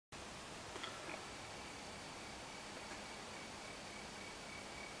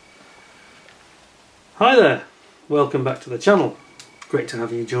Hi there, welcome back to the channel. Great to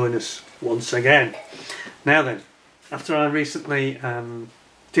have you join us once again. Now then, after I recently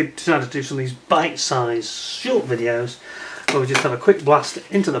decided to do some of these bite-sized short videos where we just have a quick blast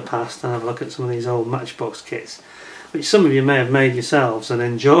into the past and have a look at some of these old Matchbox kits, which some of you may have made yourselves and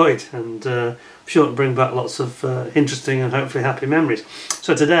enjoyed, and I'm sure to bring back lots of interesting and hopefully happy memories.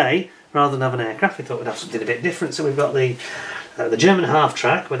 So today, rather than have an aircraft, we thought we'd have something a bit different. So we've got the German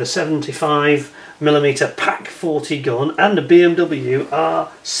half-track with a 75mm Pack 40 gun and a BMW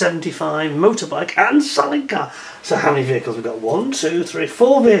R75 motorbike and sidecar. So how many vehicles we've got? 1, 2, 3,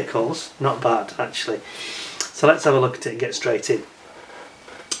 4 vehicles. Not bad, actually. So let's have a look at it and get straight in.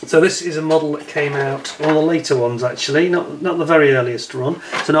 So this is a model that came out, one of the later ones actually, not the very earliest run.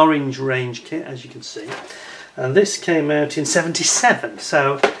 It's an orange range kit, as you can see. And this came out in '77,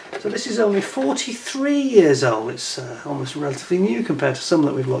 so this is only 43 years old. It's almost relatively new compared to some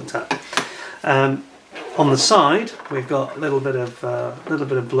that we've looked at. On the side, we've got a little bit of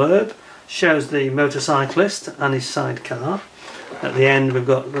blurb, shows the motorcyclist and his sidecar. At the end, we've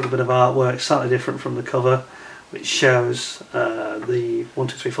got a little bit of artwork, slightly different from the cover, which shows the 1,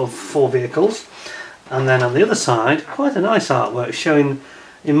 2, 3, 4 vehicles. And then on the other side, quite a nice artwork showing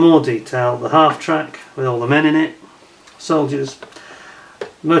in more detail the half-track with all the men in it, soldiers,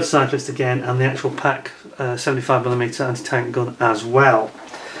 motorcyclist again, and the actual Pack 75mm anti-tank gun as well.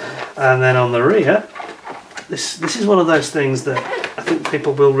 And then on the rear, this is one of those things that I think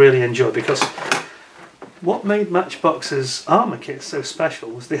people will really enjoy, because what made Matchbox's armour kits so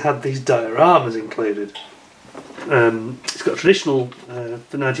special was they had these dioramas included. It's got traditional,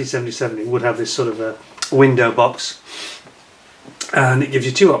 for 1977 it would have this sort of a window box, and it gives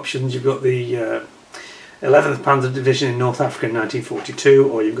you two options. You've got the 11th Panzer Division in North Africa in 1942,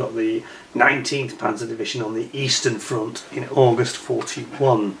 or you've got the 19th Panzer Division on the Eastern Front in August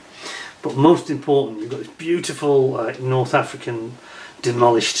 41. But most important, you've got this beautiful North African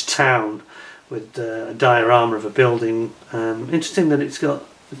demolished town with a diorama of a building. Interesting that it's got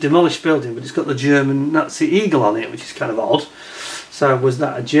a demolished building, but it's got the German Nazi eagle on it, which is kind of odd. So was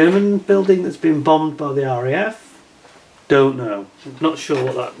that a German building that's been bombed by the RAF? Don't know. Not sure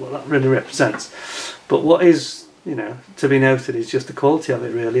what that really represents. But what is, to be noted is just the quality of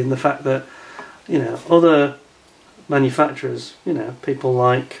it really, and the fact that, other manufacturers, people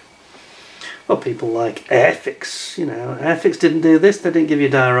like Airfix, Airfix didn't do this. They didn't give you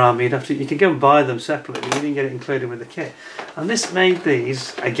a diorama. You could go and buy them separately, but you didn't get it included with the kit. And this made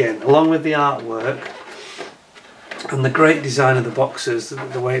these, again, along with the artwork and the great design of the boxes,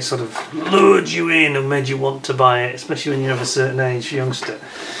 the way it sort of lured you in and made you want to buy it, especially when you're of a certain age, youngster.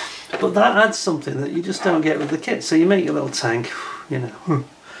 But that adds something that you just don't get with the kit. So you make your little tank,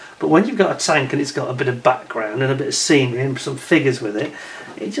 But when you've got a tank and it's got a bit of background and a bit of scenery and some figures with it,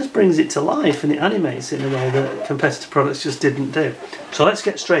 it just brings it to life and it animates it in a way that competitor products just didn't do. So let's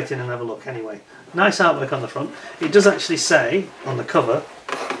get straight in and have a look anyway. Nice artwork on the front. It does actually say on the cover,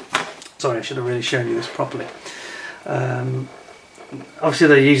 sorry, I should have really shown you this properly. Obviously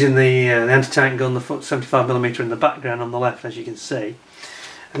they're using the anti-tank gun, the 75mm in the background on the left, as you can see.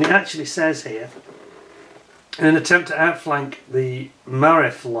 And it actually says here, in an attempt to outflank the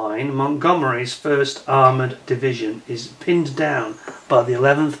Marif line, Montgomery's 1st Armoured Division is pinned down by the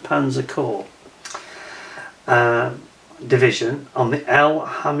 11th Panzer Corps Division on the El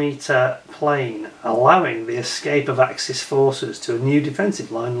Hamita Plain, allowing the escape of Axis forces to a new defensive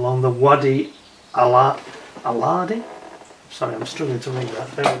line along the Wadi Aladi? Sorry, I'm struggling to read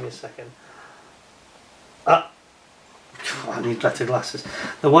that. Bear with me a second. I need better glasses.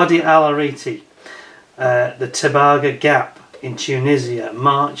 The Wadi Al-Ariti. The Tebaga Gap in Tunisia,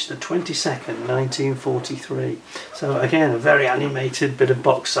 March the 22nd, 1943. So again, a very animated bit of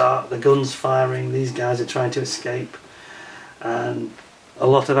box art, the guns firing, these guys are trying to escape, and a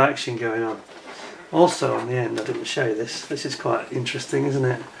lot of action going on. Also on the end, I didn't show you this, this is quite interesting, isn't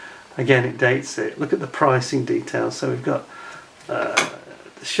it? Again, it dates it. Look at the pricing details. So we've got the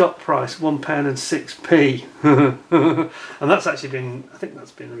shop price, £1.06. And that's actually been, I think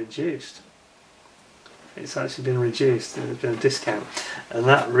that's been reduced. It's actually been reduced, there's been a discount, and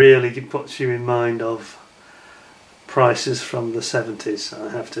that really puts you in mind of prices from the 70s,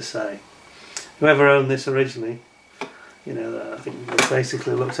 I have to say. Whoever owned this originally, I think they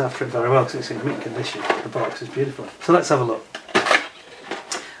basically looked after it very well, because it's in mint condition. The box is beautiful. So let's have a look.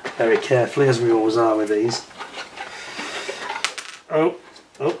 Very carefully, as we always are with these. Oh,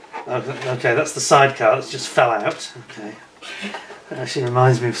 okay, that's the sidecar that's just fell out. Okay. It actually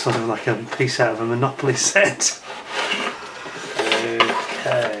reminds me of sort of like a piece out of a Monopoly set.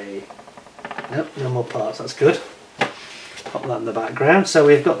 Okay. Nope, no more parts, that's good. pop that in the background. So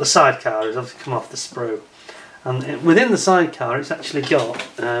we've got the sidecar, it's obviously come off the sprue. And within the sidecar, it's actually got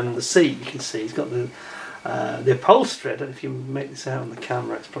the seat. You can see it's got the upholstery. I don't know if you make this out on the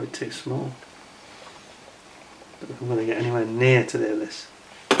camera. It's probably too small. I don't know if I'm going to get anywhere near to do this.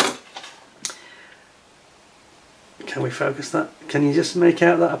 Can we focus that? Can you just make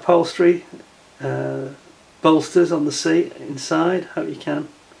out that upholstery bolsters on the seat inside? Hope you can.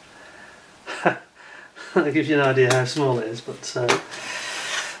 That gives you an idea how small it is. But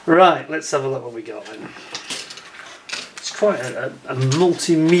right, let's have a look what we got then. It's quite a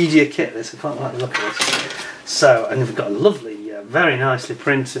multimedia kit, this. I quite like the look of this. So, and we've got a lovely, very nicely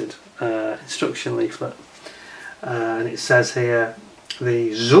printed instruction leaflet. And it says here,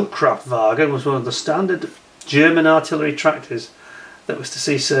 the Zugkraftwagen was one of the standard German artillery tractors that was to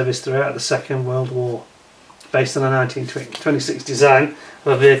see service throughout the Second World War, based on a 1926 design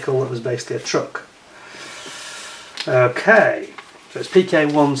of a vehicle that was basically a truck. Okay, so it's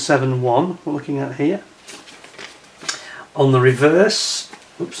PK-171 we're looking at here. On the reverse,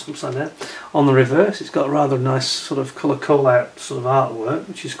 oops, upside down. On the reverse, it's got a rather nice sort of colour call-out sort of artwork,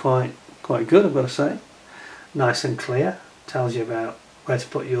 which is quite good, I've got to say. Nice and clear. Tells you about where to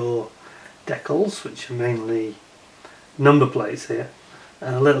put your decals, which are mainly number plates here,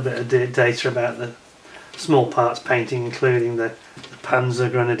 and a little bit of data about the small parts painting, including the Panzer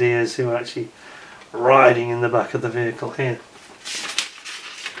Grenadiers who are actually riding in the back of the vehicle here.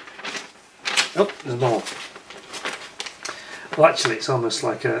 Oh, there's more. Well, actually, it's almost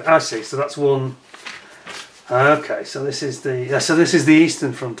like a. I see. So that's one. Okay, so this is the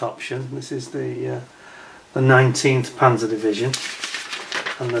eastern front option. This is the 19th Panzer Division,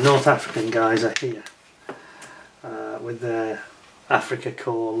 and the North African guys are here with their Africa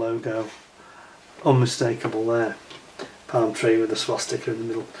Corps logo, unmistakable there. Palm tree with a swastika in the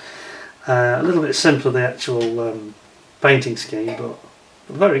middle. A little bit simpler, the actual painting scheme, but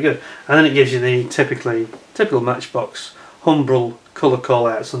very good. And then it gives you the typical Matchbox Humbrol colour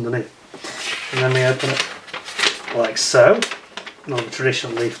call-outs underneath. And then we open it like so, not a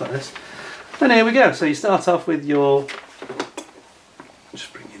traditional leaf like this. And here we go. So you start off with your,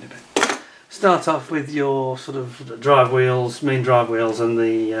 just bring in a bit. Start off with your sort of drive wheels, main drive wheels, and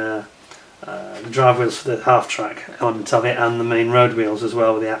the drive wheels for the half track element of it, and the main road wheels as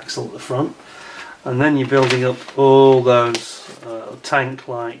well with the axle at the front. And then you're building up all those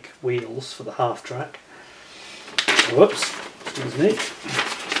tank-like wheels for the half track. Whoops, excuse me,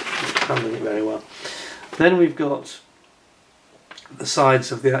 handling it very well. Then we've got the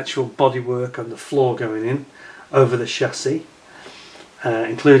sides of the actual bodywork and the floor going in over the chassis,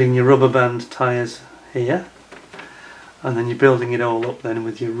 including your rubber band tyres here. And then you're building it all up then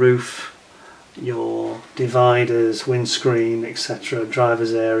with your roof, your dividers, windscreen, etc.,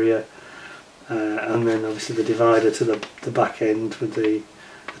 driver's area, and then obviously the divider to the back end with the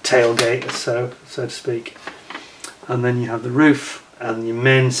tailgate, so to speak. And then you have the roof and your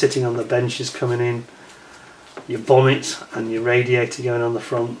men sitting on the benches coming in, your bonnet and your radiator going on the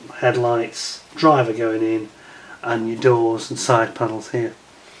front, headlights, driver going in, and your doors and side panels here.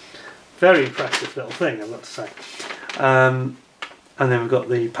 Very impressive little thing, I've got to say. And then we've got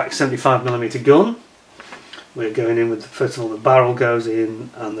the Pak 75mm gun. We're going in with, first of all, the barrel goes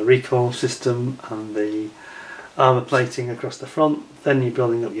in, and the recoil system and the armour plating across the front. Then you're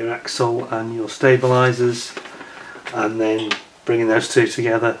building up your axle and your stabilisers, and then bringing those two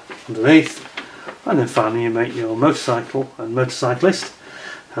together underneath. And then finally you make your motorcycle and motorcyclist,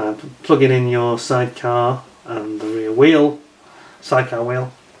 plugging in your sidecar and the rear wheel, sidecar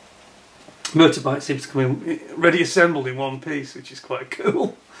wheel. Motorbike seems to come in ready assembled in one piece, which is quite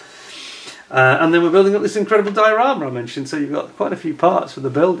cool. And then we're building up this incredible diorama I mentioned, so you've got quite a few parts for the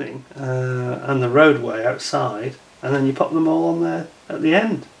building and the roadway outside, and then you pop them all on there at the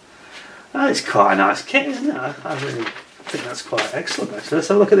end. It's quite a nice kit, isn't it? I really think that's quite excellent actually. Let's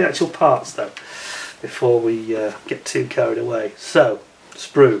have a look at the actual parts though, before we get too carried away. So,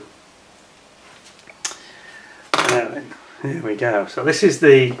 sprue. Now then, here we go. So this is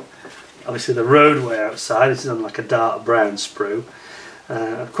obviously the roadway outside. This is on like a dark brown sprue.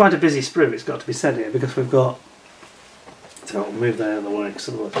 Quite a busy sprue, it's got to be said here, because we've got, so I'll move that out of the way because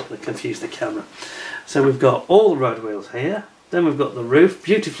otherwise it'll confuse the camera. So we've got all the road wheels here, then we've got the roof,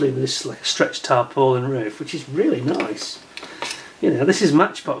 beautifully with this like stretched tarpaulin roof, which is really nice. You know, this is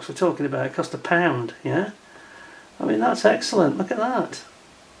Matchbox we're talking about, it cost £1, yeah? I mean, that's excellent, look at that.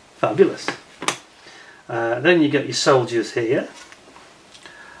 Fabulous. Then you get your soldiers here,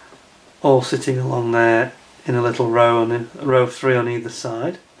 all sitting along there in a little row, a row of 3 on either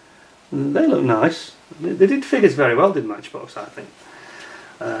side. And they look nice. They did figures very well, did Matchbox, I think.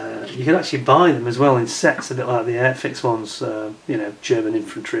 you can actually buy them as well in sets, a bit like the Airfix ones, you know, German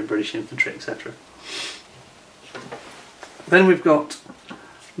infantry, British infantry, etc. Then we've got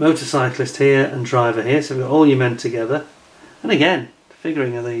motorcyclist here and driver here, so we've got all your men together. And again, the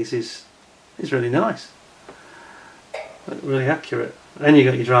figuring of these is really nice, really accurate. Then you've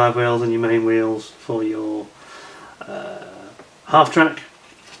got your drive wheels and your main wheels for your half track,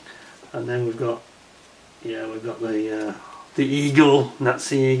 and then we've got the eagle,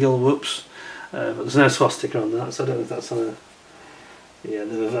 Nazi eagle, whoops, but there's no swastika on that, so I don't know if that's on a, yeah,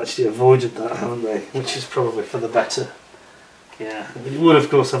 they've actually avoided that, haven't they, which is probably for the better. Yeah, it would of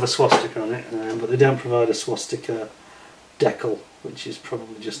course have a swastika on it, but they don't provide a swastika decal, which is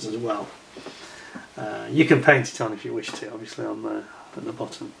probably just as well. You can paint it on if you wish to, obviously on the at the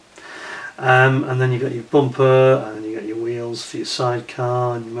bottom. And then you've got your bumper, and then you've got your wheels for your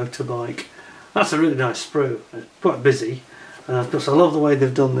sidecar and your motorbike. That's a really nice sprue. It's quite busy, and of course I love the way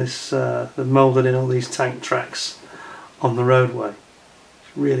they've done this. They've moulded in all these tank tracks on the roadway. It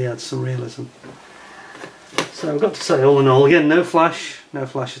really adds some realism. So I've got to say, all in all, again, no flash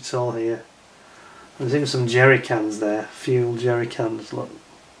at all here. There's even some jerry cans there, fuel jerry cans. Look,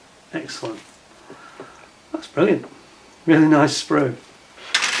 excellent. That's brilliant. Really nice sprue.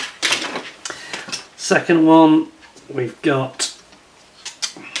 Second one we've got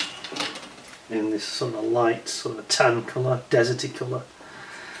in this sort of light, sort of a tan colour, deserty colour.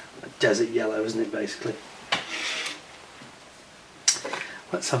 A desert yellow, isn't it, basically?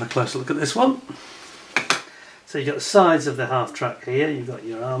 Let's have a closer look at this one. So you've got the sides of the half track here, you've got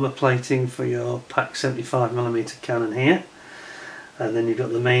your armour plating for your pack 75mm cannon here, and then you've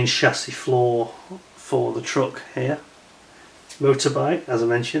got the main chassis floor for the truck here. Motorbike, as I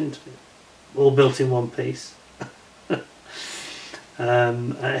mentioned, all built in one piece.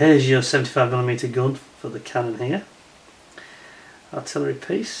 Here's your 75mm gun for the cannon here, artillery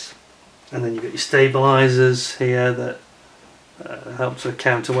piece, and then you've got your stabilisers here that help to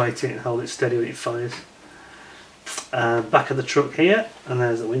counterweight it and hold it steady when it fires. Back of the truck here, and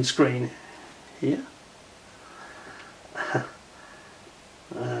there's the windscreen here.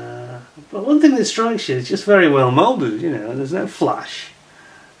 But one thing that strikes you is just very well moulded, you know, there's no flash,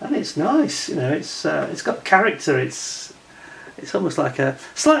 and it's nice, you know, it's got character. It's almost like a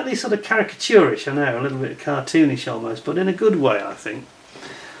slightly sort of caricaturish, I know, a little bit cartoonish almost, but in a good way, I think.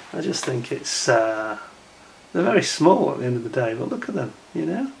 I just think it's they're very small at the end of the day, but look at them, you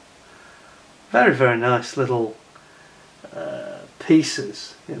know, very, very nice little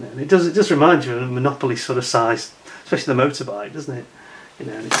pieces, you know, and it does remind you of a Monopoly sort of size, especially the motorbike, doesn't it? You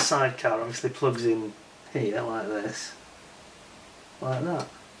know, and its sidecar obviously plugs in here like this, like that.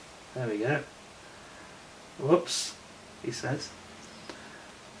 There we go. Whoops, he says.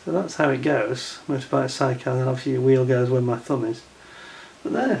 So that's how it goes. Motorbike sidecar, and then obviously your wheel goes where my thumb is.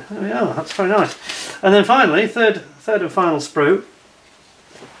 But there we are. That's very nice. And then finally, third and final sprue.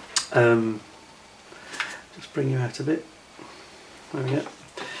 Just bring you out a bit. There we go.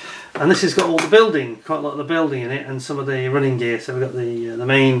 And this has got all the building, quite a lot of the building in it, and some of the running gear. So we've got the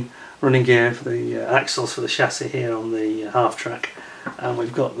main running gear for the axles for the chassis here on the half track, and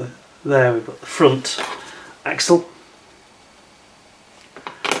we've got the front axle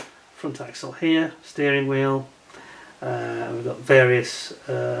here, steering wheel. We've got various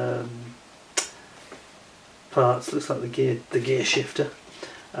parts. Looks like the gear shifter,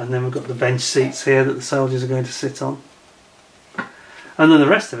 and then we've got the bench seats here that the soldiers are going to sit on. And then the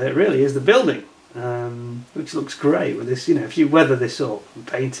rest of it really is the building, which looks great with this, you know, if you weather this up and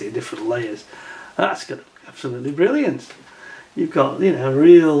paint it in different layers, that's going to be absolutely brilliant. You've got, you know,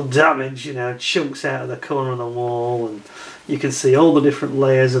 real damage, you know, chunks out of the corner of the wall, and you can see all the different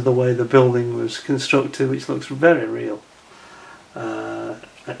layers of the way the building was constructed, which looks very real.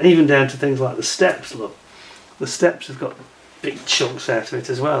 Even down to things like the steps, look. The steps have got big chunks out of it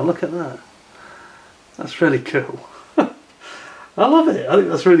as well, look at that. That's really cool. I love it. I think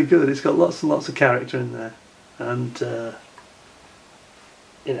that's really good. It's got lots and lots of character in there, and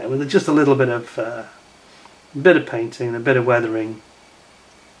you know, with just a little bit of painting, a bit of weathering,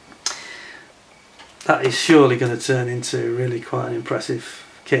 that is surely going to turn into really quite an impressive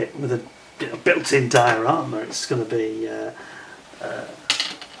kit with a, you know, built-in diorama. It's going to be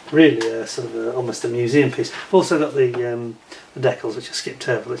really a sort of almost a museum piece. I've also got the decals, which I skipped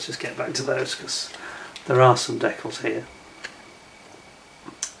over. Let's just get back to those because there are some decals here.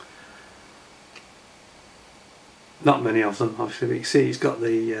 Not many of them, obviously, but you can see it's got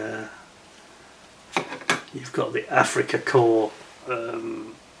the you've got the Africa Corps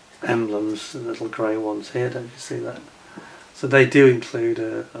emblems, the little grey ones here. Don't you see that? So they do include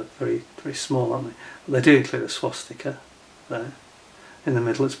a very, very small, aren't they? But they do include a swastika there, in the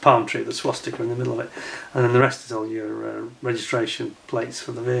middle. It's palm tree, the swastika in the middle of it, and then the rest is all your registration plates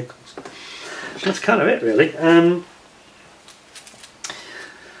for the vehicles. That's kind of it, really.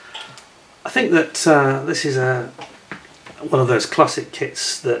 I think that this is one of those classic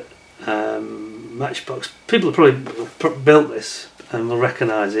kits that Matchbox, people have probably built this and will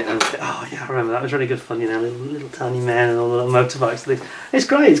recognise it and think, oh yeah, I remember that was really good fun, you know, little tiny men and all the little motorbikes. It's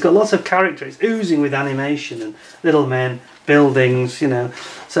great, it's got lots of character, it's oozing with animation and little men, buildings, you know.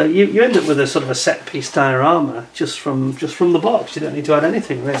 So you end up with a sort of a set piece diorama just from the box. You don't need to add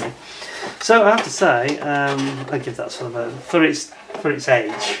anything really. So I have to say, I give that sort of a, for its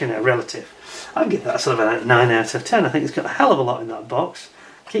age, you know, relative, I'd give that sort of a 9 out of 10. I think it's got a hell of a lot in that box.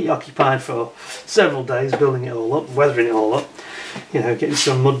 Keep you occupied for several days building it all up, weathering it all up, you know, getting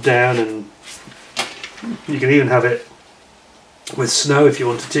some mud down, and you can even have it with snow if you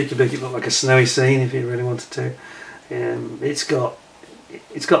wanted to. You could make it look like a snowy scene if you really wanted to. It's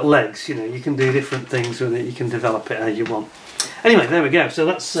got legs, you know, you can do different things with it, you can develop it how you want. Anyway, there we go. So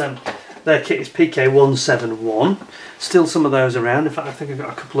that's their kit is PK-171. Still some of those around. In fact, I think I've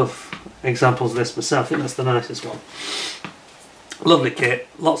got a couple of examples of this myself. I think that's the nicest one. Lovely kit,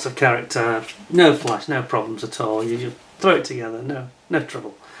 lots of character, no flash, no problems at all. You just throw it together, no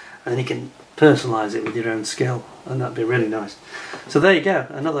trouble. And you can personalise it with your own skill, and that'd be really nice. So there you go,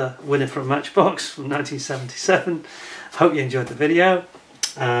 another winner from Matchbox from 1977. Hope you enjoyed the video.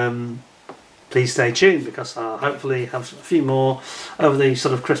 Please stay tuned, because I'll hopefully have a few more over the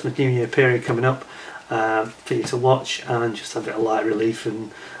sort of Christmas New Year period coming up for you to watch, and just a bit of light relief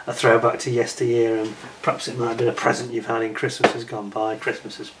and a throwback to yesteryear, and perhaps it might have been a present you've had in Christmas has gone by,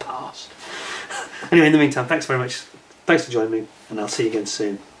 Christmas has passed. Anyway, in the meantime, thanks very much, thanks for joining me, and I'll see you again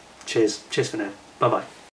soon. Cheers for now, bye bye.